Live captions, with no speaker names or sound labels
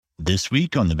This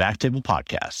week on the Backtable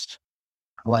Podcast.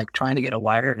 Like trying to get a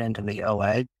wire into the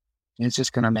OA, it's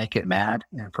just going to make it mad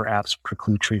and perhaps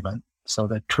preclude treatment. So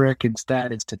the trick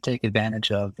instead is to take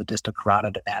advantage of the distal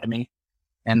carotid anatomy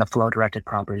and the flow-directed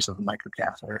properties of the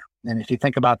microcatheter. And if you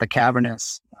think about the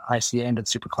cavernous ICA into the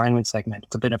supraclavian segment,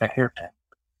 it's a bit of a hairpin.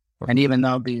 And even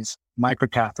though these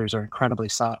microcatheters are incredibly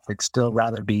soft, they'd still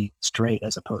rather be straight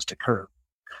as opposed to curved.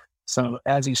 So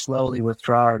as you slowly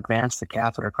withdraw or advance the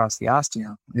catheter across the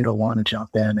ostium, it'll want to jump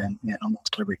in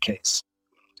almost every case.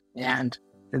 And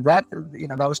that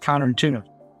was counterintuitive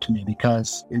to me,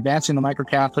 because advancing the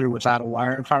microcatheter without a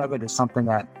wire in front of it is something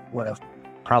that would have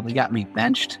probably got me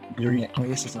benched during a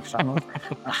case as a fellow.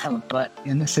 But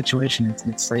in this situation,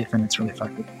 it's safe and it's really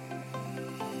effective.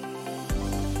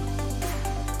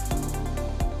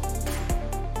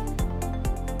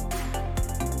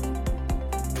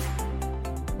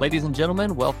 Ladies and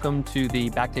gentlemen, welcome to the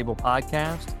Backtable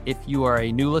Podcast. If you are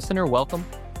a new listener, welcome.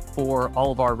 For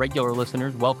all of our regular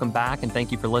listeners, welcome back and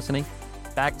thank you for listening.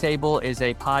 Backtable is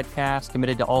a podcast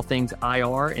committed to all things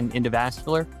IR and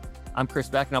endovascular. I'm Chris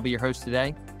Beck and I'll be your host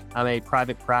today. I'm a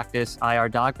private practice IR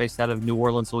doc based out of New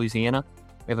Orleans, Louisiana.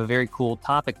 We have a very cool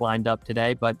topic lined up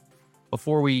today, but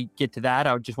before we get to that,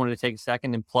 I just wanted to take a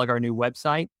second and plug our new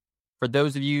website. For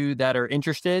those of you that are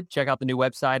interested, check out the new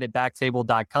website at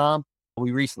backtable.com.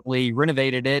 We recently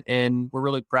renovated it and we're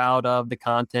really proud of the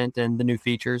content and the new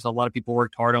features. A lot of people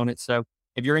worked hard on it. So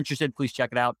if you're interested, please check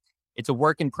it out. It's a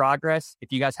work in progress.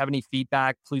 If you guys have any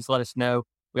feedback, please let us know.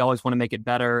 We always want to make it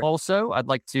better. Also, I'd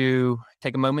like to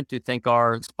take a moment to thank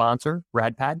our sponsor,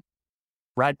 RadPad.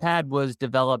 RadPad was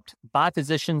developed by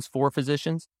physicians for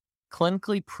physicians,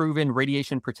 clinically proven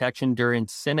radiation protection during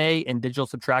cine and digital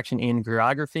subtraction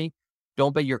angiography.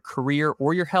 Don't bet your career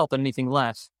or your health on anything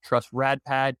less. Trust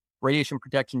RadPad radiation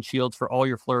protection shields for all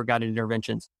your fluoride-guided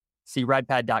interventions. See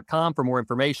radpad.com for more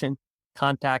information.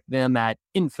 Contact them at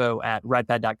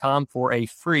info@radpad.com for a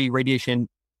free radiation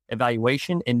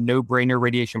evaluation and no-brainer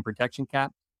radiation protection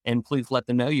cap. And please let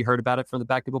them know you heard about it from the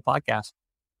Backtable Podcast.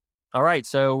 All right,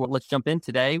 so let's jump in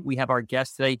today. We have our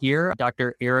guest today here,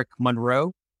 Dr. Eric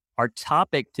Monroe. Our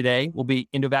topic today will be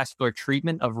endovascular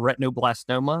treatment of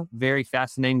retinoblastoma. Very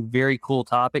fascinating, very cool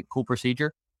topic, cool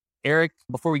procedure. Eric,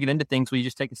 before we get into things, will you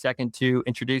just take a second to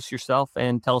introduce yourself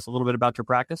and tell us a little bit about your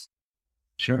practice?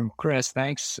 Sure. Chris,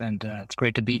 thanks. And it's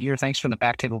great to be here. Thanks for the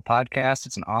Backtable Podcast.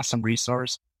 It's an awesome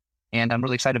resource. And I'm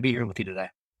really excited to be here with you today.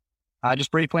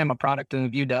 Just briefly, I'm a product of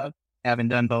UW, having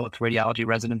done both radiology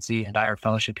residency and IR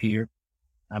fellowship here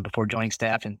before joining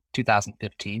staff in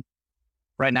 2015.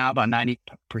 Right now, about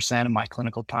 90% of my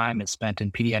clinical time is spent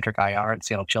in pediatric IR at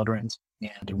Seattle Children's,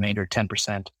 and the remainder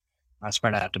 10%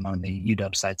 spread out among the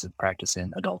UW sites of practice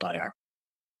in adult IR.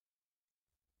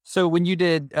 So when you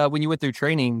went through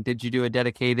training, did you do a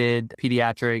dedicated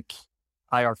pediatric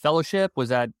IR fellowship? Was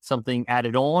that something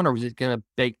added on, or was it kind of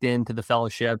baked into the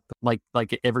fellowship? Like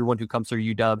everyone who comes through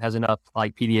UW has enough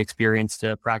like PD experience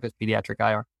to practice pediatric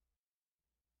IR?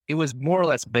 It was more or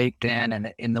less baked in.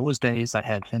 And in those days, I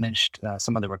had finished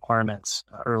some of the requirements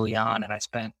early on, and I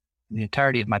spent the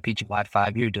entirety of my PGY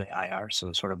 5-year doing IR,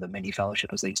 so sort of the mini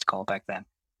fellowship as they used to call it back then.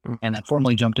 And then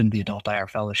formally jumped into the adult IR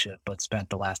fellowship, but spent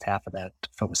the last half of that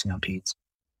focusing on peds.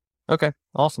 Okay,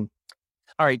 awesome.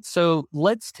 All right, so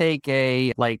let's take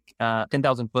a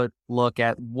 10,000-foot look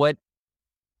at what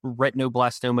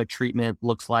retinoblastoma treatment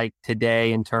looks like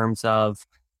today in terms of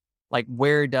like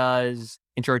where does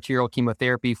intraarterial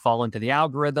chemotherapy fall into the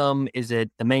algorithm? Is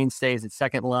it the mainstay? Is it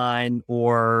second line?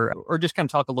 Or just kind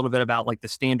of talk a little bit about like the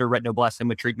standard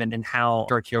retinoblastoma treatment and how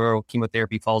intraarterial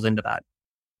chemotherapy falls into that.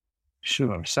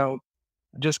 Sure. So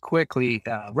just quickly,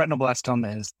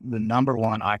 retinoblastoma is the number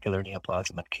one ocular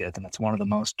neoplasm in kids, and it's one of the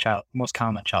most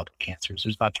common childhood cancers.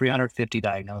 There's about 350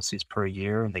 diagnoses per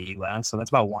year in the U.S., so that's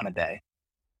about one a day.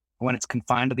 When it's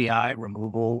confined to the eye,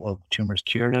 removal of the tumor is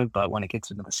curative, but when it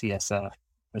gets into the CSF,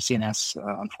 or CNS,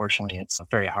 unfortunately, it's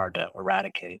very hard to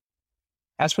eradicate.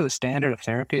 As for the standard of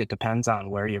therapy, it depends on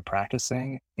where you're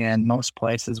practicing. In most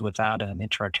places without an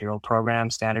intraarterial program,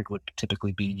 standard would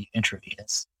typically be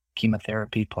intravenous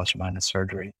chemotherapy plus or minus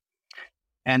surgery.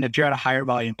 And if you're at a higher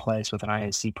volume place with an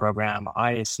IAC program,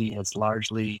 IAC has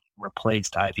largely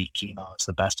replaced IV chemo as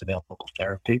the best available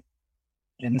therapy.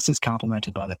 And this is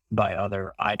complemented by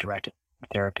other eye-directed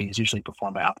therapies, usually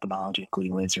performed by ophthalmology,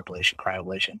 including laser ablation,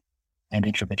 cryoablation, and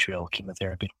intravitreal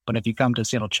chemotherapy. But if you come to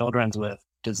Seattle Children's with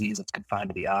disease that's confined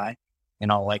to the eye,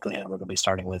 in all likelihood, we're going to be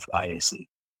starting with IAC.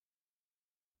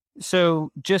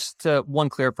 So just one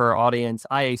clear for our audience,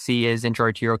 IAC is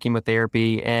intraarterial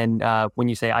chemotherapy. And when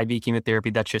you say IV chemotherapy,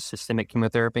 that's just systemic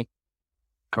chemotherapy?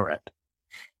 Correct.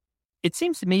 It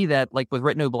seems to me that like with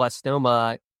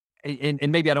retinoblastoma,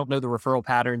 and maybe I don't know the referral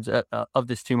patterns of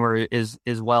this tumor as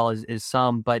well as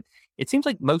some, but it seems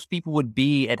like most people would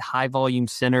be at high volume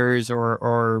centers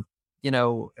or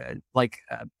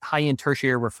high end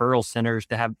tertiary referral centers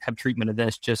to have treatment of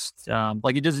this. Just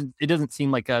like it doesn't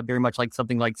seem like very much like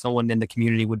something like someone in the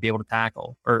community would be able to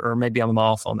tackle, or maybe I'm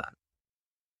off on that.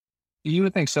 You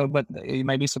would think so, but you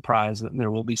might be surprised that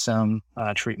there will be some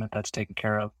treatment that's taken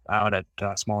care of out at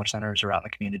smaller centers or out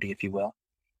in the community, if you will.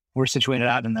 We're situated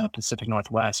out in the Pacific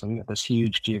Northwest, so we've got this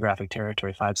huge geographic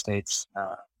territory, 5 states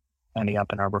ending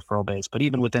up in our referral base. But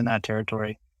even within that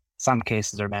territory, some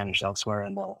cases are managed elsewhere,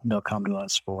 and they'll come to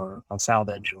us for a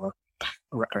salvage or a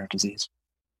recurrent disease.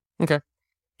 Okay.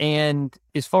 And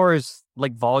as far as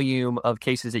like volume of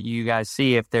cases that you guys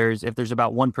see, if there's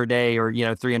about 1 per day or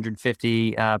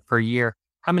 350 per year,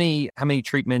 how many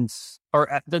treatments,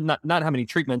 or not how many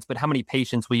treatments, but how many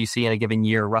patients will you see in a given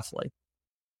year roughly?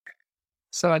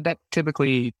 So that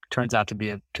typically turns out to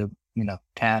be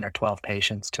 10 or 12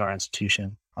 patients to our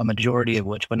institution, a majority of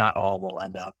which, but not all, will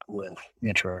end up with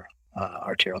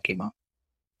intra-arterial chemo.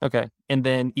 Okay. And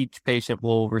then each patient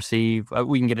will receive,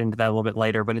 we can get into that a little bit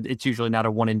later, but it's usually not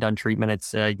a one and done treatment.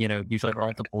 It's, usually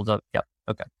multiples of, yep.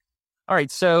 Okay. All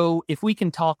right. So if we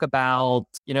can talk about,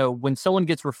 when someone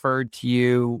gets referred to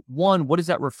you, one, what does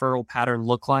that referral pattern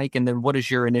look like? And then what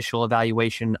does your initial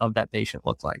evaluation of that patient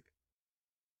look like?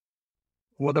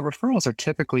 Well, the referrals are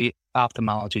typically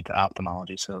ophthalmology to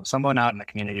ophthalmology. So someone out in the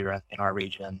community or in our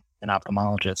region, an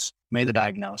ophthalmologist, made the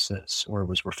diagnosis or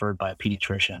was referred by a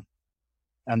pediatrician,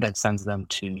 and then sends them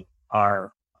to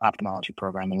our ophthalmology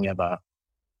program. And we have a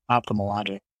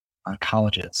ophthalmologic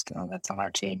oncologist that's on our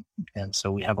team. And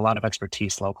so we have a lot of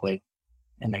expertise locally,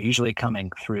 and they're usually coming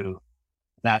through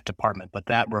that department. But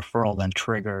that referral then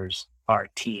triggers our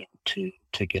team to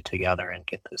get together and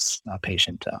get this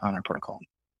patient on our protocol.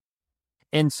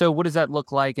 And so what does that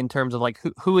look like in terms of like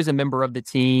who is a member of the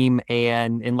team,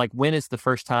 and like when is the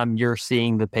first time you're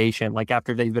seeing the patient, like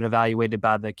after they've been evaluated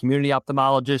by the community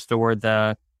ophthalmologist or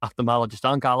the ophthalmologist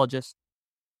oncologist?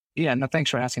 Yeah, no, thanks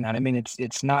for asking that. I mean,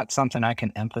 it's not something I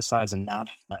can emphasize enough.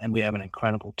 And we have an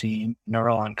incredible team: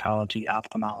 neuro-oncology,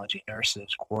 ophthalmology,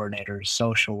 nurses, coordinators,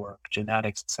 social work,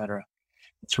 genetics, etc.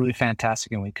 It's really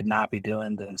fantastic, and we could not be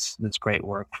doing this great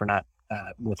work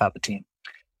without the team.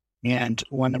 And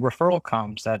when the referral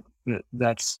comes,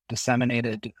 that's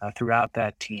disseminated throughout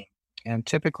that team. And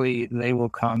typically they will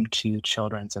come to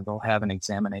Children's and they'll have an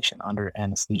examination under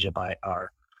anesthesia by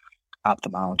our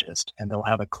ophthalmologist. And they'll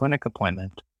have a clinic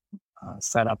appointment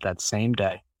set up that same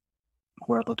day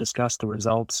where they'll discuss the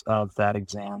results of that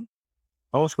exam,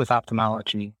 both with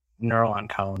ophthalmology,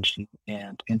 neuro-oncology,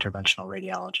 and interventional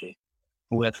radiology,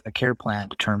 with a care plan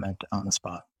determined on the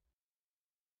spot.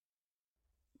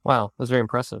 Wow, that's very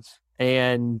impressive.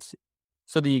 And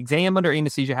so the exam under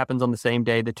anesthesia happens on the same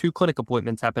day. The 2 clinic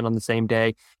appointments happen on the same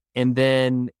day. And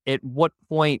then at what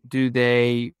point do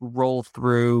they roll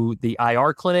through the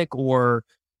IR clinic, or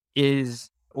is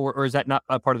that not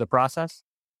a part of the process?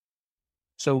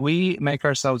 So we make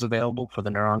ourselves available for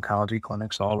the neuro-oncology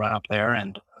clinics all right up there.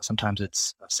 And sometimes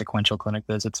it's a sequential clinic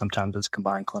visit. Sometimes it's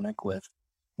combined clinic with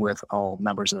all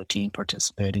members of the team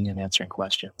participating and answering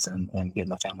questions and getting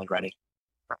the family ready.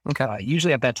 Okay.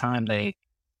 Usually at that time, they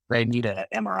need an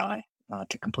MRI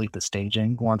to complete the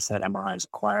staging. Once that MRI is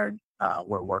acquired,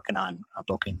 we're working on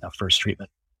booking the first treatment.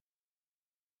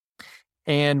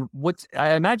 And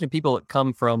I imagine people that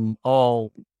come from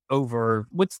all over,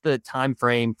 what's the time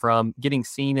frame from getting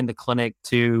seen in the clinic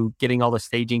to getting all the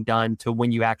staging done to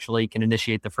when you actually can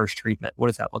initiate the first treatment? What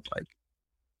does that look like?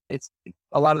 It's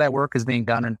a lot of that work is being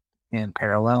done in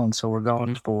parallel. And so we're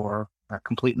going for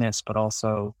completeness, but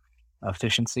also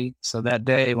efficiency. So that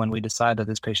day when we decide that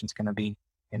this patient's going to be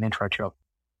an intra-arterial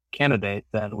candidate,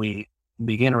 then we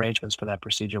begin arrangements for that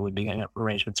procedure. We begin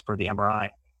arrangements for the MRI,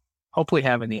 hopefully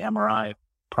having the MRI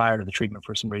prior to the treatment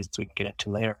for some reasons we can get into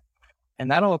later.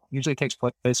 And that'll usually takes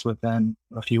place within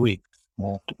a few weeks.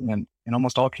 Well, in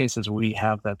almost all cases, we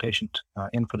have that patient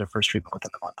in for their first treatment within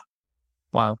a month.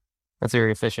 Wow, that's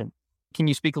very efficient. Can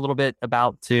you speak a little bit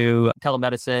about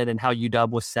telemedicine and how UW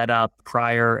was set up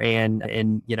prior and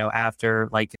after,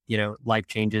 life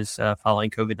changes following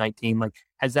COVID-19? Like,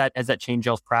 has that changed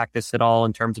y'all's practice at all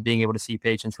in terms of being able to see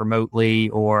patients remotely,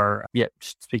 or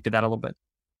just speak to that a little bit?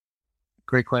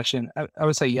 Great question. I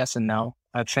would say yes and no.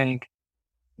 I think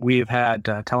we've had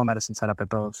telemedicine set up at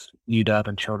both UW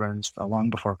and Children's long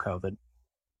before COVID.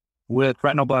 With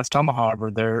retinoblastoma,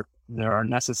 however, there are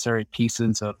necessary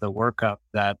pieces of the workup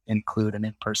that include an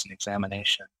in-person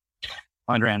examination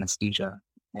under anesthesia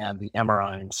and the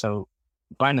MRI. And so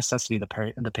by necessity,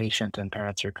 the patient and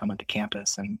parents are coming to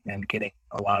campus and getting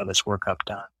a lot of this workup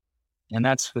done. And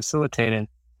that's facilitated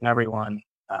everyone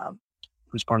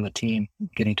who's part of the team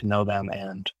getting to know them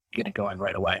and getting going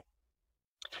right away.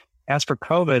 As for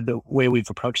COVID, the way we've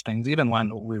approached things, even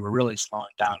when we were really slowing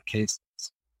down cases,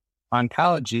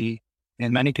 oncology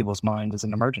in many people's minds is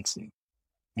an emergency.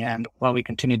 And while we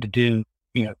continue to do,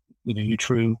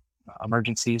 true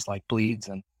emergencies like bleeds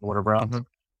and whatever else,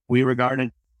 we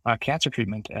regarded cancer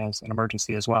treatment as an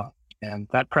emergency as well. And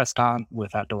that pressed on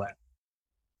without delay.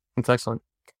 That's excellent.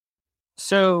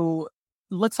 So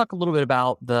let's talk a little bit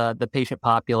about the patient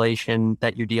population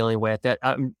that you're dealing with.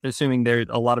 I'm assuming there's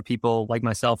a lot of people like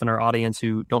myself in our audience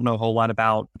who don't know a whole lot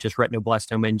about just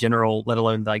retinoblastoma in general, let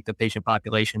alone like the patient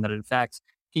population that it affects.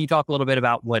 Can you talk a little bit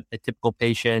about what a typical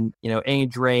patient,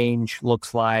 age range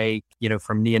looks like,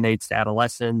 from neonates to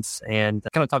adolescents, and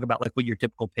kind of talk about like what your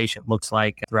typical patient looks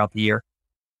like throughout the year?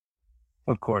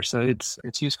 Of course. So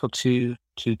it's useful to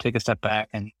take a step back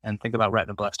and think about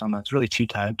retinoblastoma. It's really two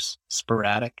types: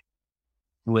 sporadic,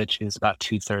 which is about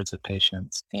 2/3 of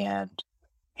patients, and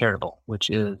heritable, which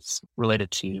is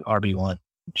related to RB1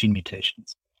 gene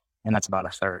mutations, and that's about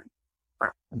 1/3.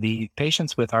 The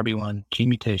patients with RB1 gene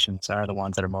mutations are the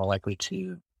ones that are more likely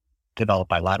to develop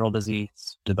bilateral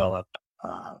disease, develop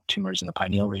tumors in the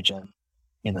pineal region,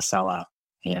 in the sella,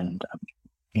 and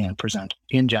present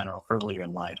in general earlier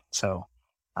in life. So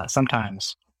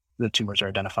sometimes the tumors are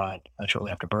identified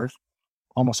shortly after birth,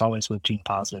 almost always with gene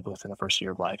positive within the first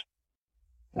year of life.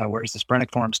 Whereas the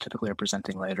sporadic forms typically are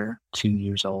presenting later, 2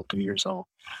 years old, 3 years old,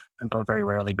 but very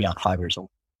rarely beyond 5 years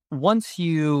old. Once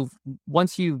you've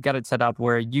got it set up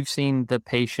where you've seen the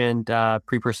patient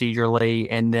pre-procedurally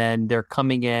and then they're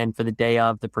coming in for the day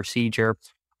of the procedure,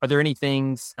 are there any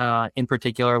things in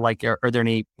particular, like are there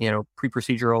any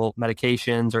pre-procedural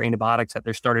medications or antibiotics that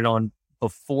they're started on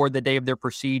before the day of their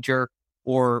procedure,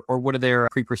 or what do their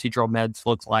pre-procedural meds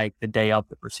look like the day of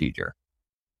the procedure?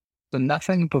 So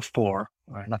nothing before,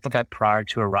 or nothing prior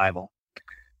to arrival.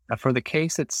 For the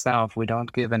case itself, we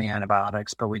don't give any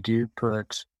antibiotics, but we do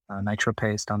put nitro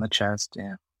paste on the chest.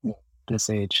 And this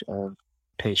age of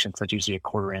patients, that's usually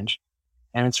 1/4 inch.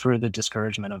 And it's for the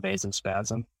discouragement of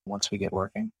vasospasm once we get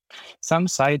working. Some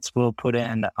sites will put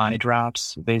in eye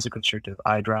drops, vasoconstrictive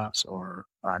eye drops, or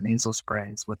nasal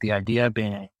sprays, with the idea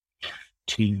being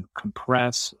to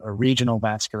compress regional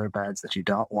vascular beds that you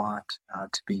don't want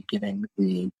to be giving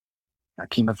the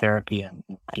chemotherapy and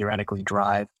theoretically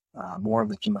drive more of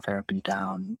the chemotherapy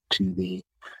down to the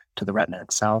retina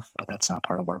itself. But that's not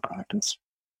part of our practice.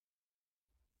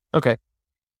 Okay.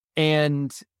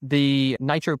 And the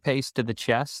nitro paste to the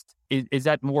chest, is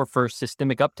that more for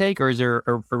systemic uptake, or is there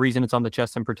a reason it's on the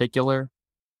chest in particular?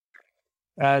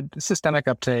 Systemic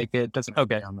uptake, it doesn't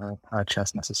be on the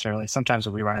chest necessarily. Sometimes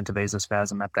when we run into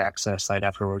vasospasm at the access site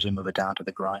afterwards, we move it down to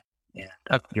the groin,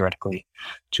 and theoretically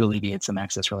to alleviate some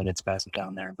access-related spasm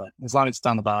down there. But as long as it's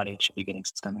on the body, it should be getting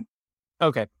systemic.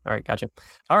 Okay. All right. Gotcha.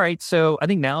 All right. So I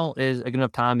think now is a good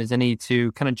enough time as any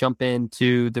to kind of jump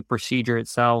into the procedure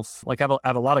itself. Like I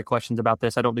have a lot of questions about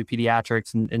this. I don't do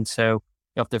pediatrics. And so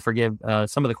you'll have to forgive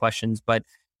some of the questions, but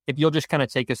if you'll just kind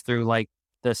of take us through like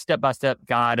the step-by-step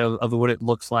guide of what it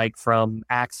looks like from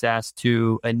access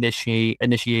to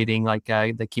initiating like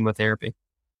the chemotherapy.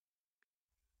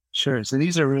 Sure. So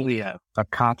these are really a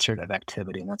concert of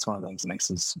activity. And that's one of the things that makes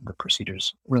the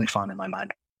procedures really fun in my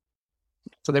mind.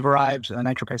 So they've arrived,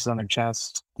 nitro paste is on their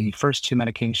chest. The first 2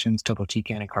 medications,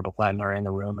 topotecan and carboplatin, are in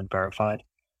the room and verified.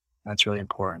 That's really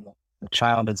important. The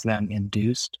child is then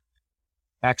induced.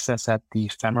 Access at the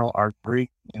femoral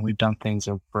artery, and we've done things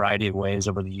a variety of ways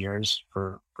over the years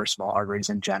for small arteries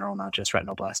in general, not just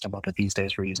retinoblastoma, but these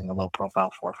days we're using a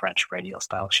low-profile 4 French radial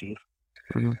style sheath.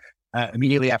 Mm-hmm.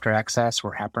 Immediately after access,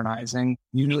 we're heparinizing,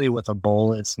 usually with a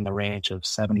bolus in the range of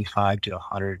 75 to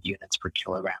 100 units per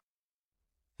kilogram.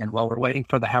 And while we're waiting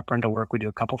for the heparin to work, we do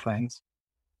a couple things.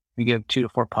 We give 2 to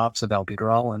 4 puffs of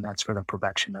albuterol, and that's for the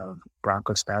prevention of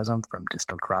bronchospasm from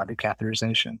distal carotid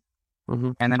catheterization.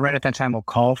 Mm-hmm. And then right at that time, we'll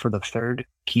call for the third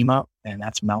chemo, and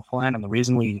that's melphalan. And the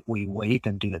reason we wait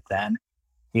and do it then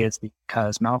is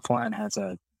because melphalan has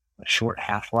a short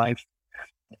half-life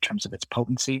in terms of its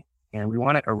potency, and we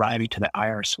want it arriving to the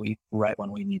IR suite right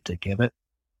when we need to give it.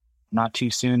 Not too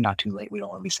soon, not too late. We don't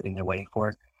want to be sitting there waiting for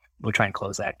it. We'll try and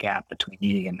close that gap between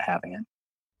needing and having it.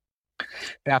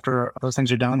 After those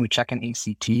things are done, we check an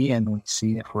ECT and we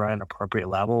see if we're at an appropriate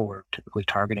level. We're typically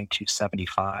targeting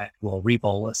 275. We'll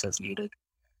rebolus as needed.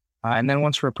 And then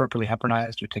once we're appropriately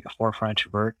heparinized, we take a 4 French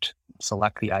vert,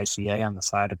 select the ICA on the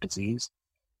side of disease.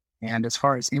 And as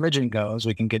far as imaging goes,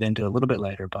 we can get into a little bit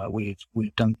later, but we've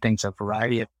done things a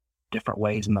variety of different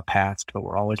ways in the past, but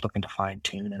we're always looking to fine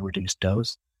tune and reduce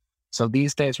dose. So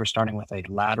these days we're starting with a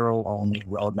lateral only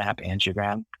roadmap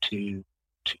angiogram to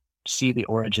see the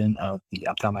origin of the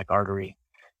ophthalmic artery,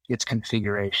 its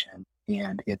configuration,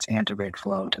 and its antegrade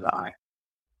flow to the eye.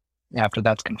 After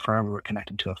that's confirmed, we're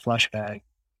connected to a flush bag.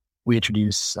 We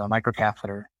introduce a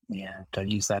microcatheter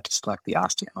and use that to select the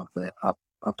ostium of the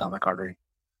ophthalmic artery.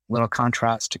 Little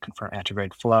contrast to confirm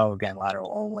antegrade flow, again,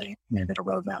 lateral only, and then a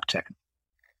roadmap technique.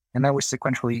 And then we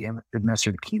sequentially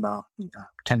administer the chemo,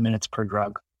 10 minutes per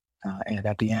drug. And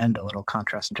at the end, a little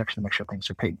contrast injection to make sure things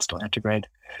are patent still antegrade.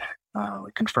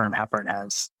 We confirm heparin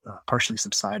has partially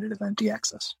subsided and then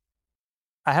deaccess.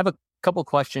 I have a couple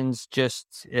questions.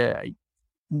 Just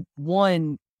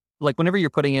one, like whenever you're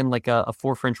putting in like a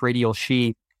 4 French radial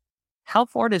sheath, how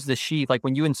far does the sheath, like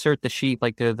when you insert the sheath,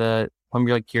 like from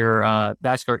your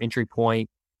vascular entry point,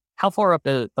 how far up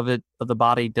of the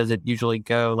body does it usually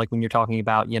go? Like when you're talking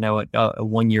about, a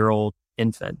 1-year-old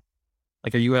infant,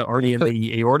 like are you already in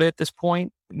the aorta at this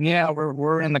point? Yeah,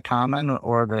 we're in the common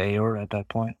or the aorta at that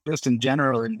point. Just in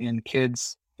general, in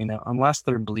kids, unless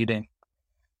they're bleeding,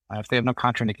 if they have no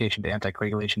contraindication to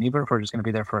anticoagulation, even if we're just going to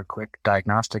be there for a quick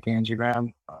diagnostic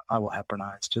angiogram, I will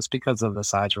heparinize just because of the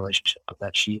size relationship of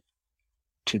that sheath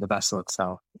to the vessel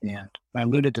itself. And I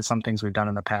alluded to some things we've done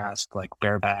in the past, like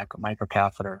bareback,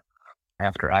 microcatheter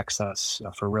after access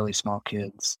for really small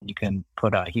kids. You can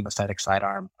put a hemostatic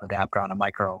sidearm adapter on a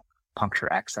micro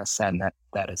puncture access set, and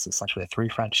that is essentially a 3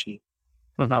 French sheath.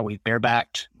 We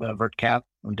barebacked the VertCath.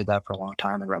 We did that for a long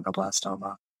time in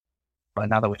retinoblastoma. But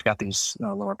now that we've got these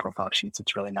lower profile sheets,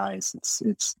 it's really nice.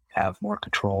 It's have more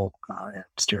control and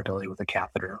steerability with the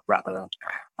catheter rather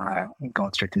than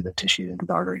going straight through the tissue into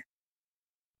the artery.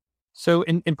 So,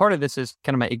 in part of this is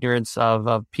kind of my ignorance of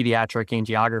pediatric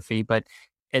angiography, but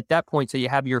at that point, so you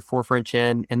have your 4 French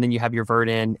in, and then you have your vert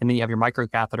in, and then you have your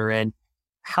microcatheter in.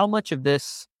 How much of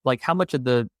this, like how much of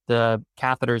the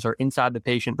catheters are inside the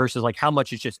patient versus like how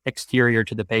much is just exterior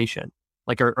to the patient?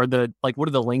 Like, what are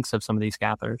the lengths of some of these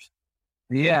catheters?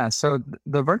 Yeah, so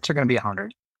the verts are going to be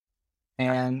 100,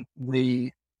 and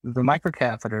the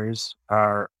microcatheters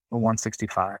are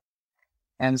 165.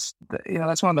 And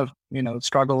that's one of the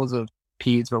struggles of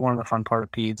peds, but one of the fun part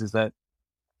of peds is that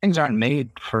things aren't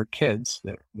made for kids;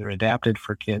 they're adapted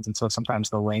for kids, and so sometimes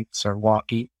the lengths are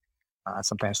wonky.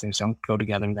 Sometimes things don't go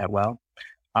together that well.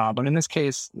 But in this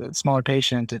case, the smaller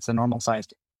patient, it's a normal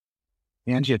sized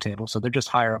angio table, so they're just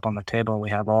higher up on the table. We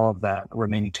have all of that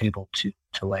remaining table to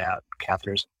lay out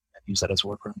catheters and use that as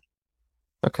workroom.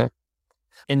 Okay.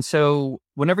 And so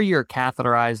whenever you're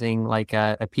catheterizing like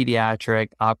a pediatric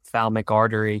ophthalmic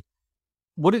artery,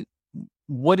 what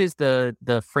is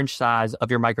the French size of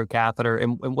your microcatheter,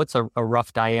 and what's a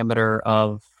rough diameter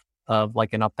of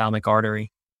like an ophthalmic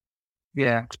artery?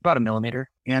 Yeah, it's about 1 millimeter.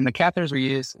 And the catheters we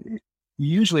use,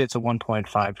 usually it's a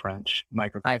 1.5 French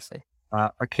microcatheter. I see.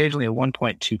 Occasionally a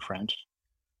 1.2 French.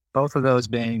 Both of those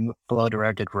being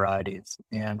flow-directed varieties.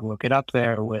 And we'll get up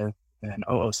there with an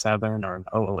 007 or an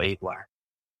 008 wire.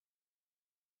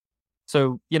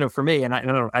 So, for me, and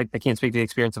I can't speak to the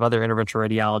experience of other interventional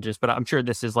radiologists, but I'm sure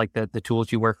this is like the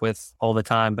tools you work with all the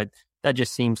time, but that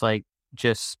just seems like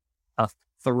just a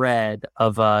thread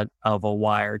of a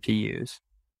wire to use.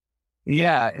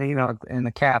 Yeah, and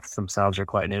the caths themselves are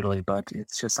quite noodly, but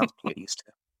it's just something to get used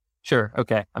to. Sure.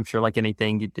 Okay. I'm sure like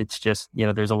anything, it's just,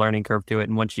 there's a learning curve to it.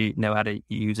 And once you know how to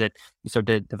use it, you start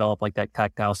to develop like that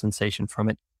tactile sensation from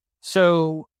it.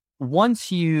 So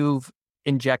once you've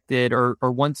injected or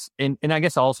once, and I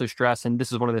guess I also stress, and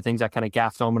this is one of the things I kind of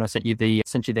gaffed on when I sent you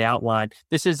the outline,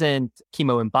 this isn't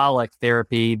chemoembolic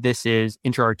therapy. This is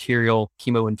intraarterial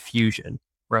chemo infusion,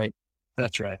 right?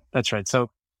 That's right.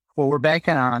 So what we're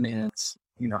banking on is,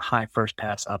 high first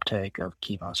pass uptake of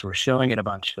chemo. So we're showing it a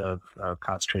bunch of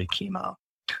concentrated chemo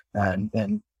and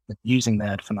then using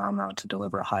that phenomenon to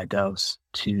deliver a high dose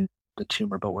to the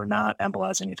tumor, but we're not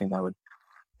embolizing anything that would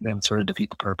sort of defeat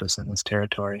the purpose in this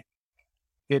territory.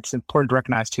 It's important to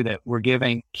recognize too that we're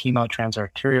giving chemo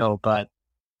transarterial, but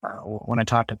when I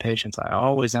talk to patients, I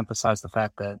always emphasize the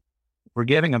fact that we're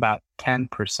giving about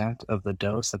 10% of the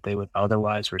dose that they would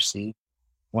otherwise receive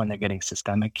when they're getting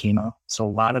systemic chemo. So a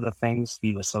lot of the things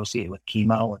you associate with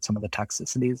chemo and some of the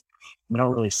toxicities, we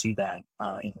don't really see that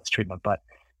in this treatment. But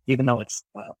even though it's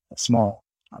a small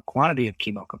quantity of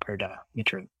chemo compared to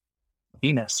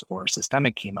intravenous or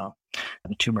systemic chemo,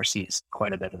 the tumor sees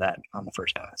quite a bit of that on the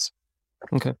first pass.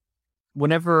 Okay.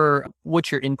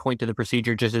 What's your endpoint to the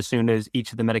procedure? Just as soon as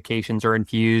each of the medications are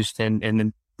infused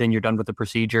and then you're done with the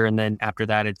procedure, and then after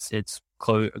that it's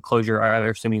closure, I'm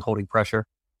assuming holding pressure.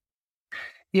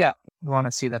 Yeah, we want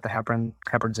to see that the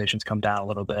heparinizations come down a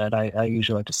little bit. I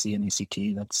usually like to see an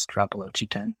ECT that's drop below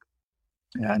 210.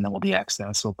 and then we'll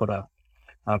de-access. We'll put a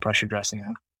pressure dressing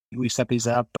on. We set these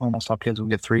up. Almost all kids will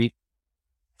get three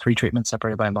treatments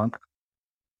separated by a month.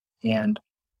 And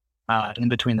in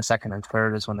between the second and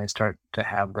third is when they start to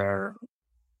have their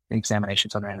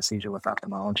examinations under anesthesia with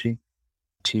ophthalmology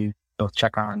to both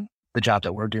check on the job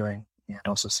that we're doing and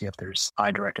also see if there's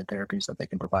eye-directed therapies that they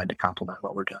can provide to complement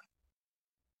what we're doing.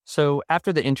 So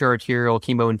after the intraarterial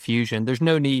chemo infusion, there's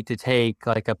no need to take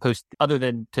like a post, other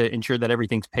than to ensure that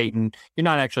everything's patent. You're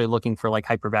not actually looking for like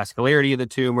hypervascularity of the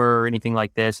tumor or anything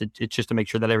like this. It's just to make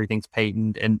sure that everything's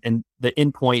patent, and the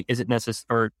endpoint isn't necessary,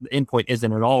 or the endpoint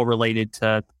isn't at all related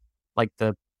to like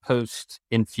the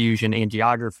post-infusion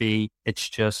angiography. It's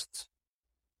just...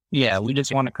 Yeah, we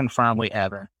just want to confirm we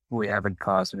haven't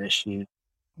caused an issue.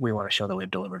 We want to show that we've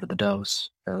delivered the dose,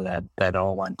 so that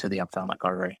all went to the ophthalmic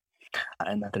artery,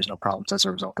 and that there's no problems as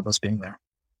a result of us being there.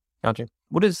 Gotcha.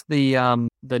 What does the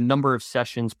number of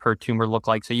sessions per tumor look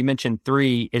like? So you mentioned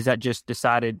 3. Is that just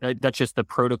decided? That's just the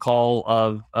protocol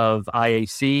of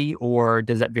IAC, or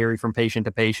does that vary from patient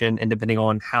to patient and depending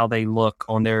on how they look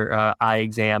on their eye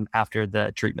exam after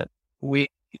the treatment? We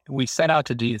set out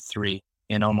to do 3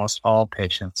 in almost all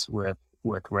patients, with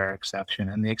rare exception,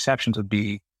 and the exceptions would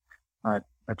be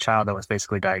a child that was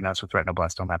basically diagnosed with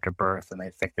retinoblastoma after birth, and they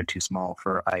think they're too small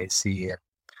for IAC.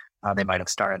 They might have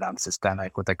started on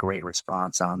systemic with a great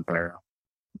response on their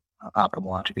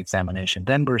ophthalmologic examination.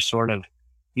 Then we're sort of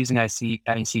using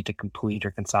IAC to complete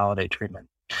or consolidate treatment.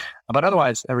 But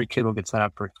otherwise, every kid will get set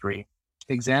up for 3.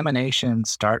 Examinations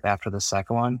start after the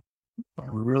second one.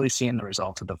 We're really seeing the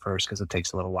results of the first because it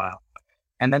takes a little while.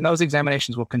 And then those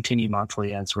examinations will continue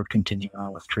monthly as we're continuing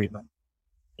on with treatment.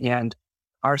 And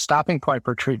our stopping point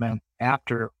for treatment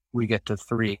after we get to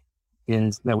 3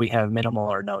 is that we have minimal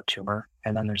or no tumor.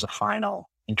 And then there's a final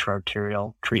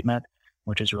intraarterial treatment,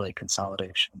 which is really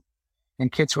consolidation.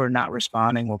 And kids who are not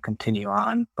responding will continue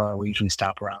on, but we usually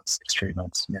stop around 6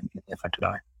 treatments in the affected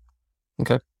eye.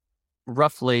 Okay.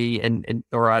 Roughly,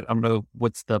 or I don't know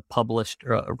what's the published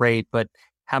rate, but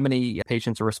how many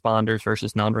patients are responders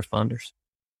versus non-responders?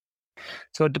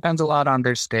 So it depends a lot on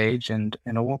their stage, and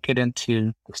I won't get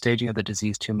into the staging of the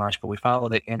disease too much, but we follow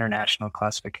the international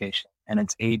classification, and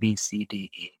it's A, B, C,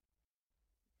 D, E.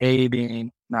 A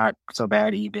being not so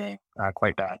bad, E being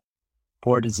quite bad.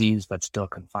 Poor disease, but still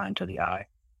confined to the eye.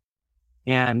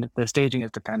 And the staging is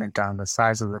dependent on the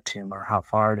size of the tumor, how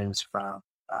far it is from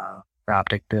the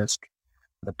optic disc,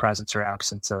 the presence or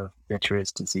absence of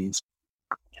vitreous disease,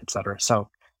 etc. So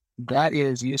that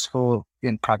is useful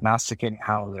in prognosticating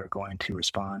how they're going to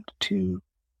respond to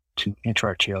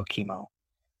intraarterial chemo.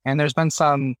 And there's been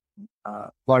some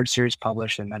large series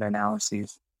published in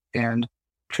meta-analyses, and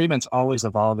treatment's always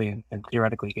evolving and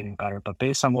theoretically getting better. But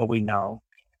based on what we know,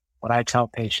 what I tell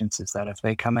patients is that if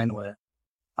they come in with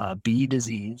B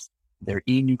disease, their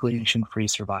enucleation-free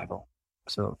survival,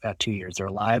 so at 2 years, they're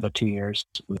alive at 2 years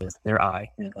with their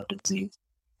eye and the disease,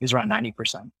 is around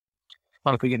 90%.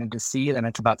 Well, if we get into C, then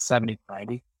it's about 70 to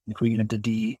 90. If we get into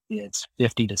D, it's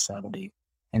 50 to 70.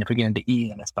 And if we get into E,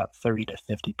 then it's about 30 to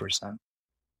 50%.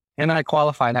 And I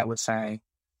qualify that with saying,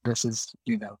 this is,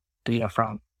 data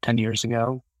from 10 years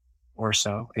ago or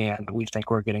so, and we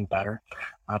think we're getting better.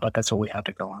 But that's what we have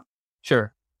to go on.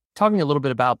 Sure. Talking a little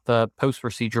bit about the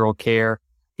post-procedural care,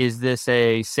 is this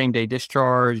a same-day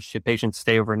discharge? Should patients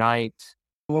stay overnight?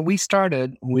 When we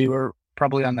started, we were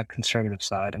probably on the conservative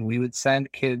side, and we would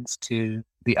send kids to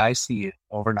the ICU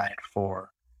overnight for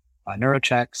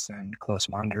neurochecks and close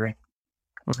monitoring.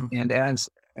 Mm-hmm. And as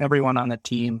everyone on the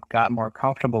team got more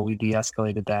comfortable, we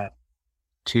de-escalated that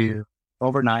to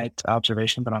overnight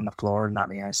observation, but on the floor, not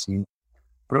in the ICU.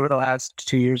 But over the last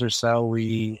 2 years or so,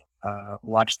 we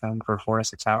watched them for 4 to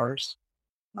 6 hours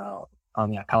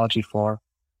on the oncology floor.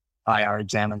 IR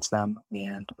examines them,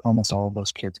 and almost all of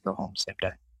those kids go home same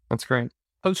day. That's great.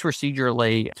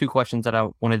 Post-procedurally, 2 questions that I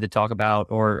wanted to talk about,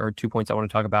 or 2 points I want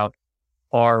to talk about,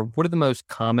 are what are the most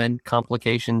common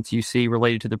complications you see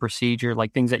related to the procedure,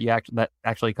 like things that that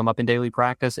actually come up in daily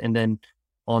practice? And then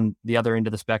on the other end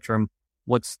of the spectrum,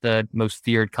 what's the most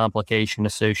feared complication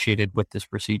associated with this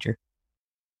procedure?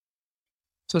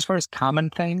 So as far as common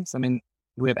things,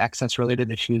 we have access-related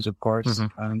issues, of course,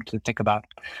 to think about.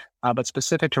 But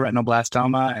specific to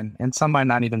retinoblastoma, and some might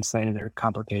not even say they're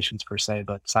complications per se,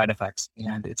 but side effects.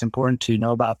 And it's important to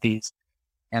know about these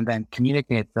and then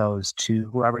communicate those to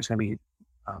whoever's going to be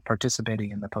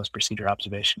participating in the post-procedure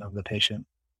observation of the patient.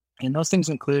 And those things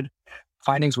include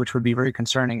findings which would be very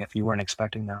concerning if you weren't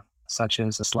expecting them, such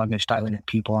as a sluggish dilated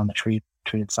pupil on the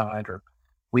treated side, or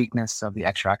weakness of the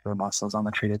extraocular muscles on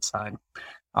the treated side.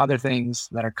 Other things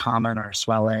that are common are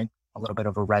swelling, a little bit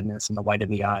of a redness in the white of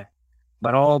the eye.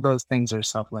 But all those things are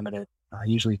self-limited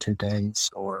usually 2 days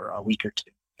or a week or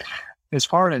two. As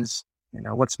far as,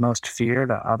 what's most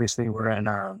feared, obviously we're in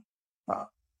a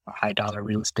high dollar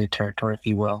real estate territory, if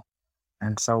you will.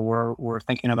 And so we're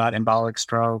thinking about embolic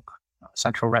stroke,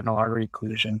 central retinal artery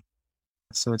occlusion.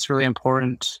 So it's really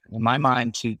important in my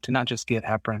mind to not just get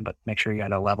heparin, but make sure you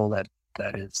got a level that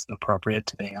is appropriate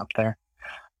to being up there.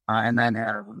 And then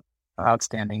have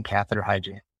outstanding catheter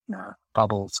hygiene,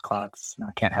 bubbles, clots,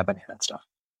 can't have any of that stuff.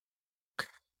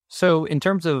 So in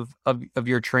terms of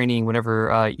your training,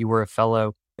 whenever you were a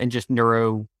fellow and just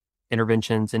neuro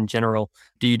interventions in general,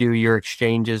 do you do your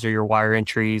exchanges or your wire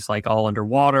entries like all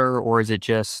underwater, or is it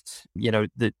just,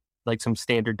 like some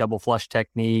standard double flush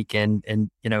technique and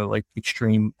like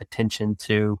extreme attention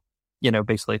to,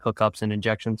 basically hookups and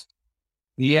injections?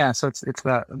 Yeah, so it's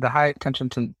the high attention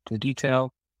to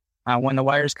detail. When the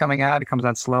wire's coming out, it comes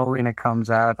out slowly and it comes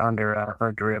out under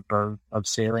a drip of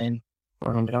saline.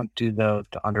 We don't do those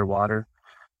underwater,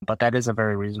 but that is a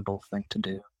very reasonable thing to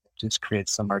do. It just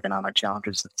creates some ergonomic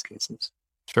challenges in these cases.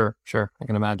 Sure. I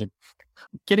can imagine.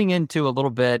 Getting into a little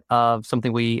bit of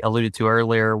something we alluded to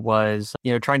earlier was,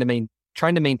 trying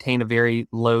to maintain a very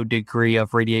low degree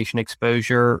of radiation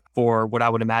exposure for what I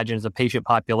would imagine is a patient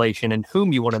population in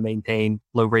whom you want to maintain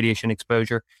low radiation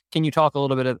exposure. Can you talk a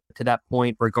little bit to that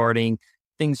point regarding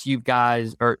things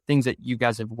that you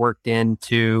guys have worked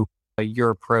into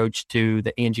your approach to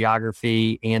the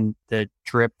angiography and the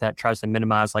drip that tries to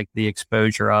minimize like the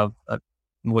exposure of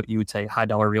what you would say high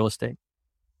dollar real estate?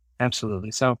 Absolutely.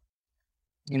 So,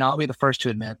 I'll be the first to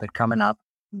admit that coming up,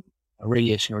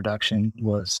 radiation reduction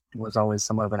was always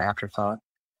somewhat of an afterthought.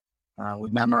 We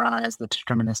memorized the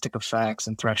deterministic effects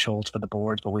and thresholds for the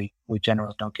boards, but we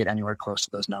generally don't get anywhere close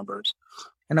to those numbers.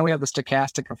 And then we have the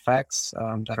stochastic effects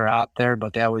that are out there,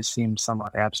 but they always seem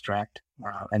somewhat abstract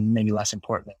and maybe less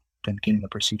important than getting the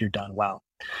procedure done well.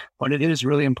 But it is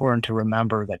really important to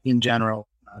remember that in general,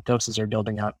 doses are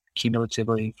building up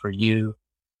cumulatively for you,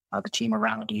 the team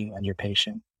around you, and your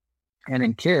patient. And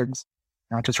in kids,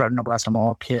 not just retinoblastoma,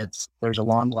 all kids, there's a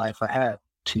long life ahead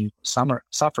to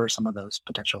suffer some of those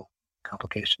potential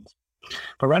complications.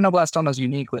 But retinoblastoma is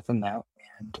unique within that,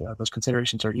 and those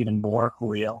considerations are even more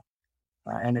real.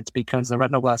 And it's because the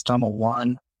retinoblastoma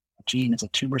 1 gene is a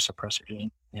tumor suppressor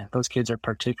gene. And those kids are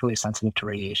particularly sensitive to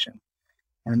radiation.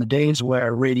 And in the days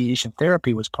where radiation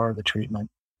therapy was part of the treatment,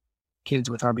 kids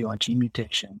with RB1 gene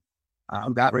mutation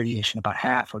who got radiation, about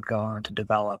half would go on to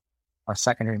develop a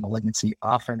secondary malignancy,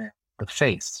 often in the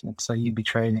face. And so you'd be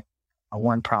trading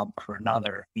one problem for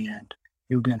another. And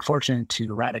it would be unfortunate to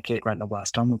eradicate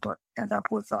retinoblastoma, but end up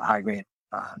with a high-grade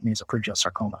nasopharyngeal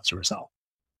sarcoma as a result.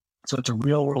 So it's a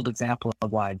real-world example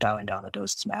of why dialing down the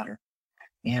doses matter.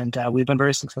 And we've been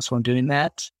very successful in doing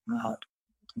that.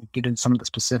 We get into some of the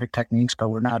specific techniques, but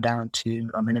we're now down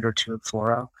to a minute or two of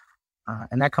fluoro.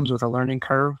 And that comes with a learning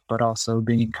curve, but also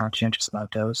being conscientious about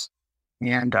dose.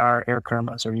 And our air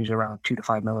kermas are usually around 2 to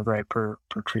 5 milligray per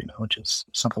treatment, which is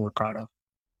something we're proud of.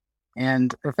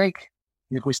 And I think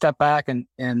if we step back and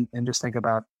just think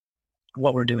about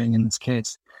what we're doing in this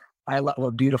case, I love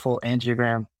a beautiful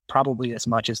angiogram probably as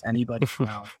much as anybody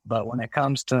now. But when it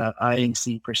comes to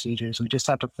IAC procedures, we just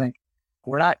have to think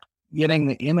we're not getting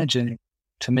the imaging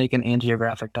to make an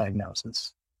angiographic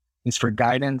diagnosis. It's for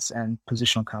guidance and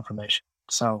positional confirmation.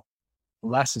 So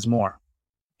less is more,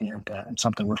 and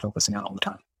something we're focusing on all the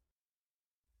time.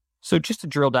 So just to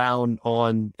drill down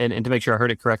on, and to make sure I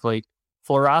heard it correctly,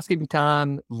 fluoroscopy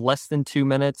time, less than 2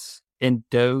 minutes, in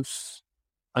dose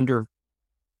under,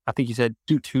 I think you said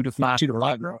 2 to 5. 2 to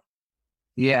 5.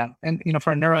 Yeah. And,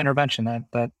 for a neurointervention,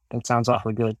 that sounds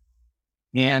awfully good.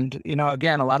 And,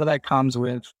 again, a lot of that comes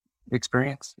with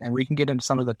experience, and we can get into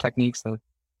some of the techniques, the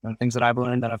things that I've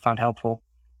learned that I found helpful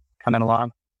coming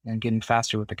along and getting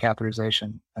faster with the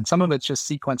catheterization. And some of it's just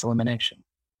sequence elimination.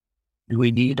 Do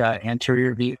we need an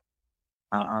anterior view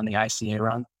on the ICA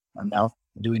run? No.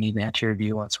 Do we need an anterior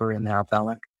view once we're in the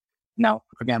ophthalmic? No.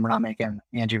 Again, we're not making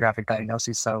angiographic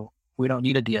diagnoses, so we don't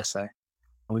need a DSA.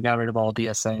 We got rid of all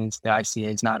DSAs. The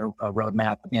ICA is not a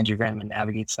roadmap angiogram and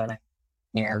navigate setting.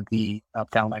 And the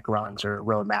ophthalmic runs are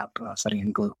roadmap setting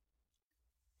and glue.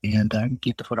 And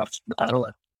keep the foot off the pedal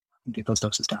and get those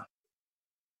doses down.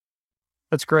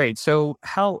 That's great. So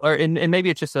and maybe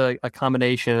it's just a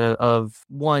combination of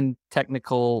one,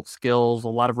 technical skills, a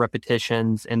lot of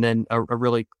repetitions, and then a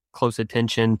really close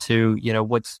attention to,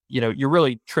 you're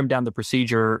really trimmed down the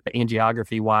procedure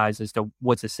angiography wise as to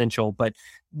what's essential. But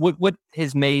what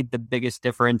has made the biggest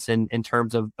difference in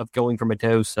terms of going from a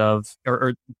dose of,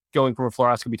 or going from a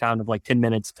fluoroscopy time of like 10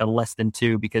 minutes to less than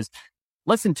 2? Because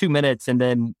less than 2 minutes and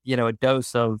then, a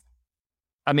dose of,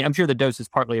 I'm sure the dose is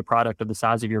partly a product of the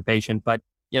size of your patient, but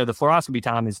the fluoroscopy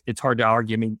time it's hard to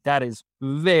argue. I mean, that is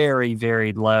very,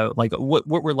 very low. Like what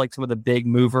were like some of the big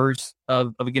movers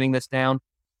of getting this down?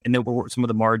 And then what were some of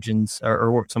the margins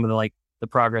or what some of the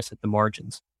progress at the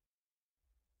margins?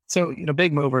 So,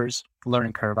 big movers,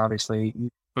 learning curve, obviously,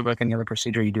 like any other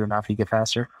procedure, you do enough, you get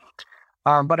faster.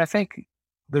 But I think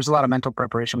there's a lot of mental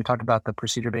preparation. We talked about the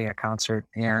procedure being a concert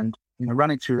and,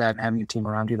 running through that and having a team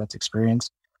around you that's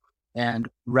experienced and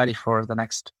ready for the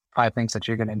next 5 things that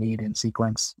you're going to need in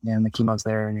sequence. And the chemo's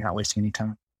there and you're not wasting any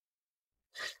time.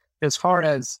 As far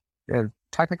as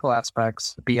technical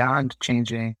aspects, beyond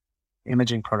changing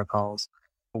imaging protocols,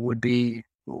 would be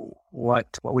what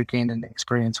we gained in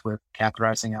experience with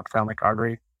catheterizing ophthalmic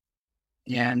artery.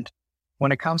 And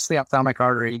when it comes to the ophthalmic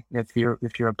artery, if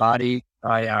you're a body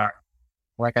IR,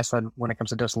 like I said, when it comes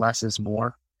to dose, less is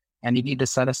more. And you need to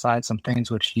set aside some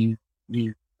things which you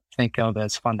think of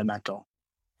as fundamental,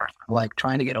 like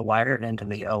trying to get a wire into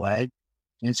the OA.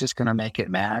 It's just going to make it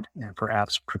mad and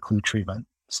perhaps preclude treatment.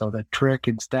 So the trick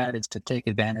instead is to take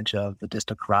advantage of the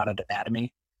distal carotid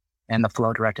anatomy and the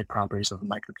flow-directed properties of the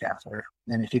microcatheter.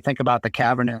 And if you think about the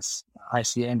cavernous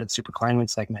ICA into the supraclavian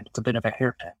segment, it's a bit of a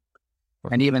hairpin.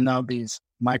 And even though these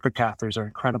microcatheters are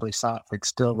incredibly soft, they'd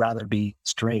still rather be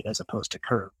straight as opposed to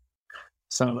curved.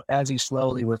 So as you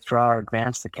slowly withdraw or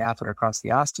advance the catheter across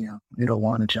the ostium, it'll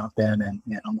want to jump in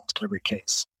almost every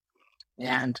case.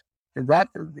 And that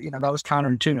was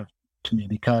counterintuitive to me,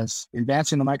 because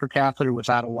advancing the microcatheter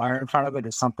without a wire in front of it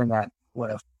is something that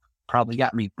would have probably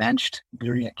got me benched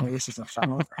during a case as a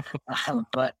fellow.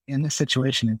 But in this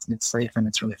situation, it's safe and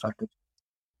it's really effective.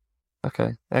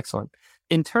 Okay, excellent.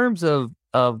 In terms of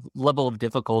level of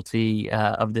difficulty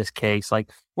of this case, like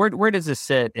where does this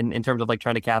sit in terms of like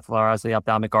trying to catheterize the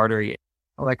ophthalmic artery?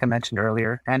 Like I mentioned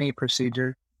earlier, any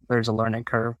procedure, there's a learning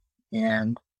curve.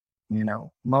 And,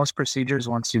 most procedures,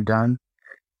 once you've done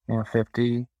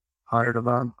 50, 100 of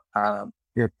them,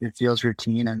 it feels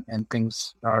routine and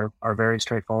things are very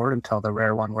straightforward until the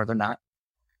rare one where they're not.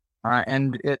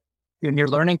 And your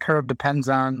learning curve depends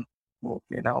on,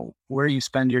 where you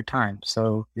spend your time.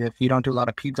 So if you don't do a lot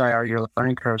of peds IR, your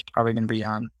learning curve is probably going to be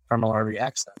on femoral artery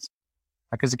access,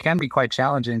 because it can be quite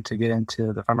challenging to get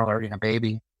into the femoral artery in a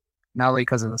baby, not only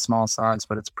because of the small size,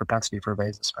 but its propensity for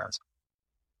vasospasm.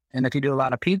 And if you do a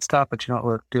lot of ped stuff, but you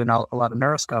don't do a lot of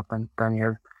neuro stuff, then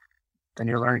your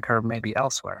learning curve may be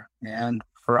elsewhere. And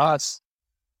for us,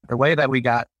 the way that we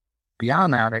got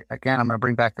beyond that, again, I'm going to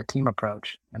bring back the team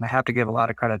approach. And I have to give a lot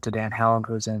of credit to Dan Helm,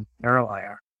 who's in neuro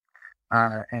IR,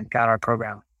 and got our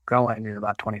program going in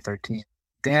about 2013.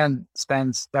 Dan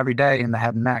spends every day in the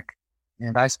head and neck,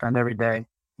 and I spend every day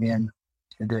in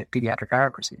the pediatric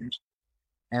IR procedures.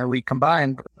 And we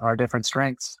combined our different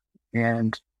strengths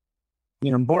and,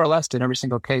 more or less did every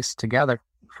single case together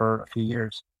for a few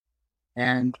years.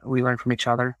 And we learned from each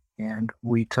other, and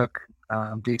we took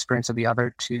the experience of the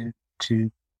other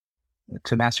to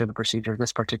master the procedure,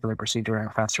 this particular procedure, in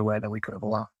a faster way than we could have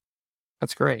alone.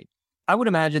 That's great. I would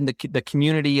imagine the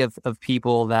community of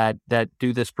people that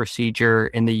do this procedure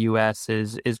in the U.S.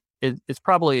 is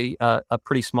probably a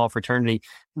pretty small fraternity.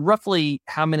 Roughly,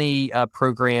 how many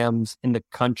programs in the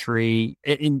country?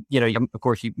 Of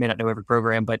course, you may not know every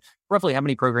program, but roughly, how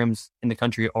many programs in the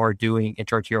country are doing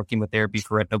intraarterial chemotherapy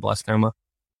for retinoblastoma?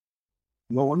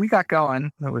 Well, when we got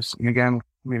going, that was again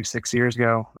maybe 6 years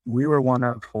ago. We were one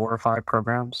of 4 or 5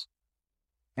 programs,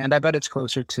 and I bet it's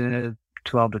closer to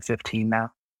 12 to 15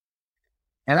 now.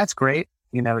 And that's great.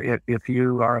 If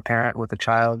you are a parent with a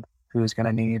child who's going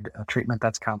to need a treatment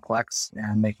that's complex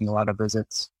and making a lot of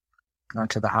visits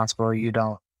to the hospital, you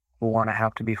don't want to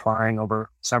have to be flying over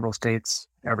several states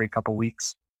every couple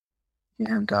weeks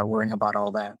and worrying about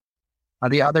all that.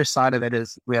 The other side of it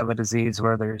is we have a disease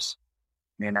where there's,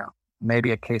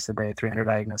 maybe a case a day, 300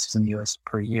 diagnoses in the U.S.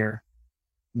 per year,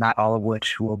 not all of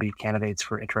which will be candidates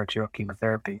for intraarterial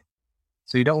chemotherapy.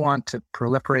 So you don't want to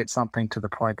proliferate something to the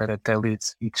point that it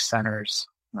dilutes each center's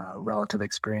relative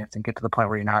experience and get to the point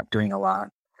where you're not doing a lot.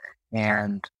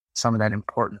 And some of that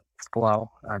important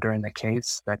flow during the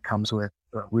case that comes with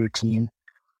the routine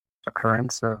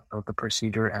occurrence of the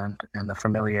procedure and the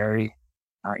familiarity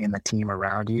in the team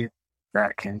around you,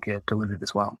 that can get diluted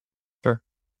as well. Sure.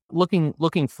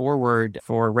 Looking forward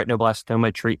for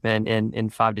retinoblastoma treatment in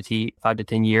 5 to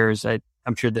 10 years,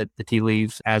 I'm sure that the tea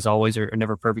leaves, as always, are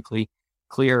never perfectly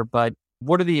clear, but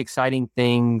what are the exciting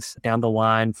things down the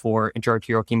line for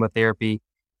intraarterial chemotherapy,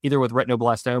 either with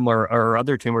retinoblastoma or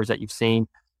other tumors that you've seen?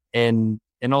 And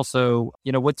also,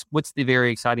 what's the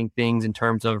very exciting things in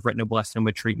terms of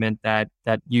retinoblastoma treatment that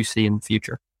you see in the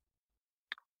future?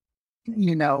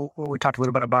 We talked a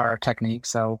little bit about our technique,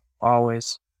 so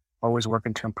always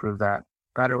working to improve that.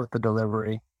 better with the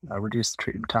delivery, reduce the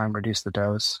treatment time, reduce the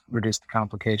dose, reduce the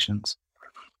complications.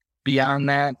 Beyond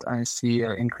that, I see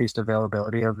increased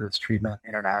availability of this treatment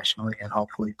internationally and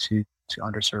hopefully to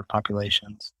underserved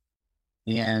populations.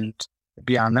 And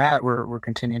beyond that, we're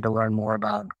continuing to learn more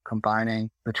about combining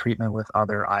the treatment with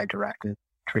other eye-directed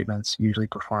treatments, usually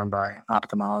performed by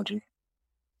ophthalmology,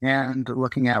 and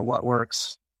looking at what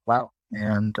works well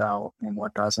and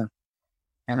what doesn't.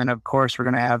 And then, of course, we're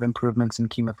going to have improvements in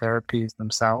chemotherapies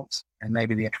themselves, and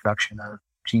maybe the introduction of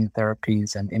gene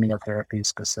therapies and immunotherapies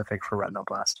specific for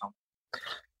retinoblastoma.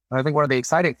 I think one of the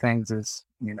exciting things is,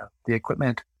 the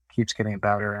equipment keeps getting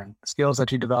better, and skills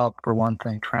that you develop for one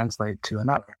thing translate to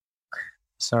another.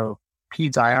 So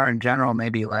PEDS IR in general may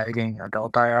be lagging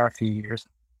adult IR a few years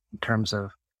in terms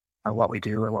of what we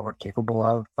do and what we're capable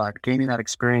of, but gaining that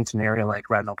experience in an area like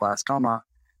retinoblastoma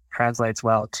translates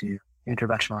well to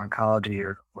interventional oncology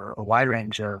or a wide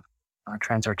range of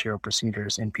transarterial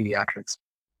procedures in pediatrics.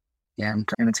 And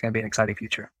it's going to be an exciting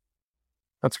future.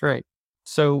 That's great.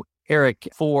 So Eric,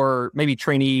 for maybe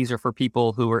trainees or for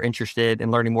people who are interested in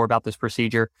learning more about this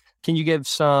procedure, can you give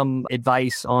some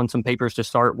advice on some papers to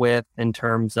start with in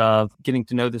terms of getting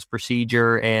to know this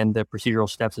procedure and the procedural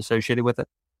steps associated with it?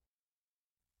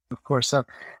 Of course. So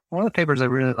one of the papers I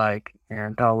really like,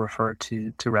 and I'll refer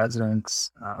to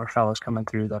residents or fellows coming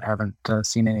through that haven't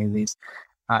seen any of these,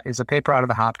 is a paper out of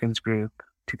the Hopkins group,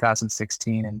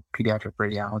 2016 in pediatric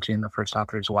radiology, and the first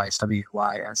author is Weiss,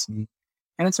 W-Y-S-E.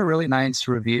 And it's a really nice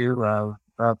review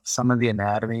of some of the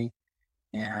anatomy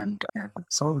and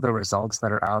some of the results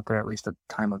that are out there, at least at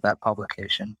the time of that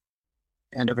publication,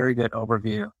 and a very good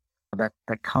overview that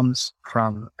comes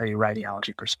from a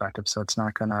radiology perspective. So it's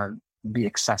not going to be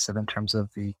excessive in terms of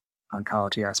the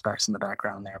oncology aspects in the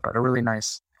background there, but a really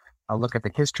nice look at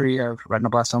the history of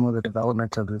retinoblastoma, the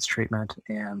development of this treatment,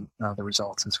 and the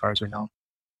results as far as we know.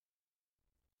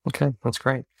 Okay, that's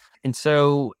great. And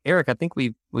so, Eric, I think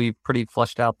we've pretty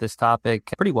fleshed out this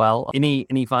topic pretty well.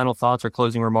 Any final thoughts or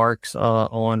closing remarks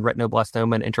on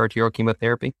retinoblastoma and intraarterial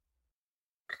chemotherapy?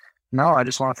 No, I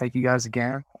just want to thank you guys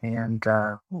again, and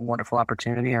wonderful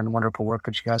opportunity and wonderful work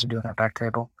that you guys are doing at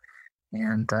Backtable,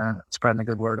 and spreading the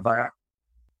good word of IR.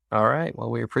 All right.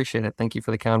 Well, we appreciate it. Thank you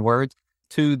for the kind words.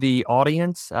 To the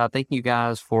audience, thank you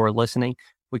guys for listening.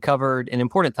 We covered an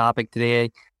important topic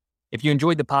today. If you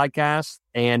enjoyed the podcast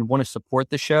and want to support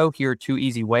the show, here are 2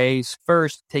 easy ways.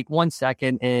 First, take 1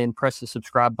 second and press the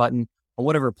subscribe button on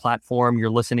whatever platform you're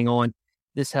listening on.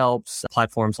 This helps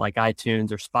platforms like iTunes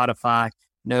or Spotify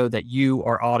know that you,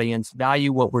 our audience,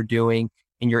 value what we're doing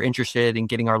and you're interested in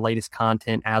getting our latest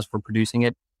content as we're producing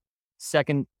it.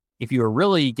 Second, if you are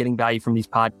really getting value from these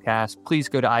podcasts, please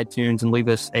go to iTunes and leave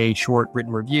us a short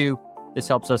written review. This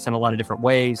helps us in a lot of different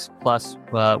ways. Plus,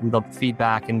 we love the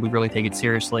feedback and we really take it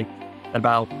seriously. That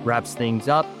about wraps things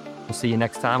up. We'll see you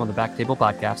next time on the Backtable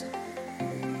Podcast.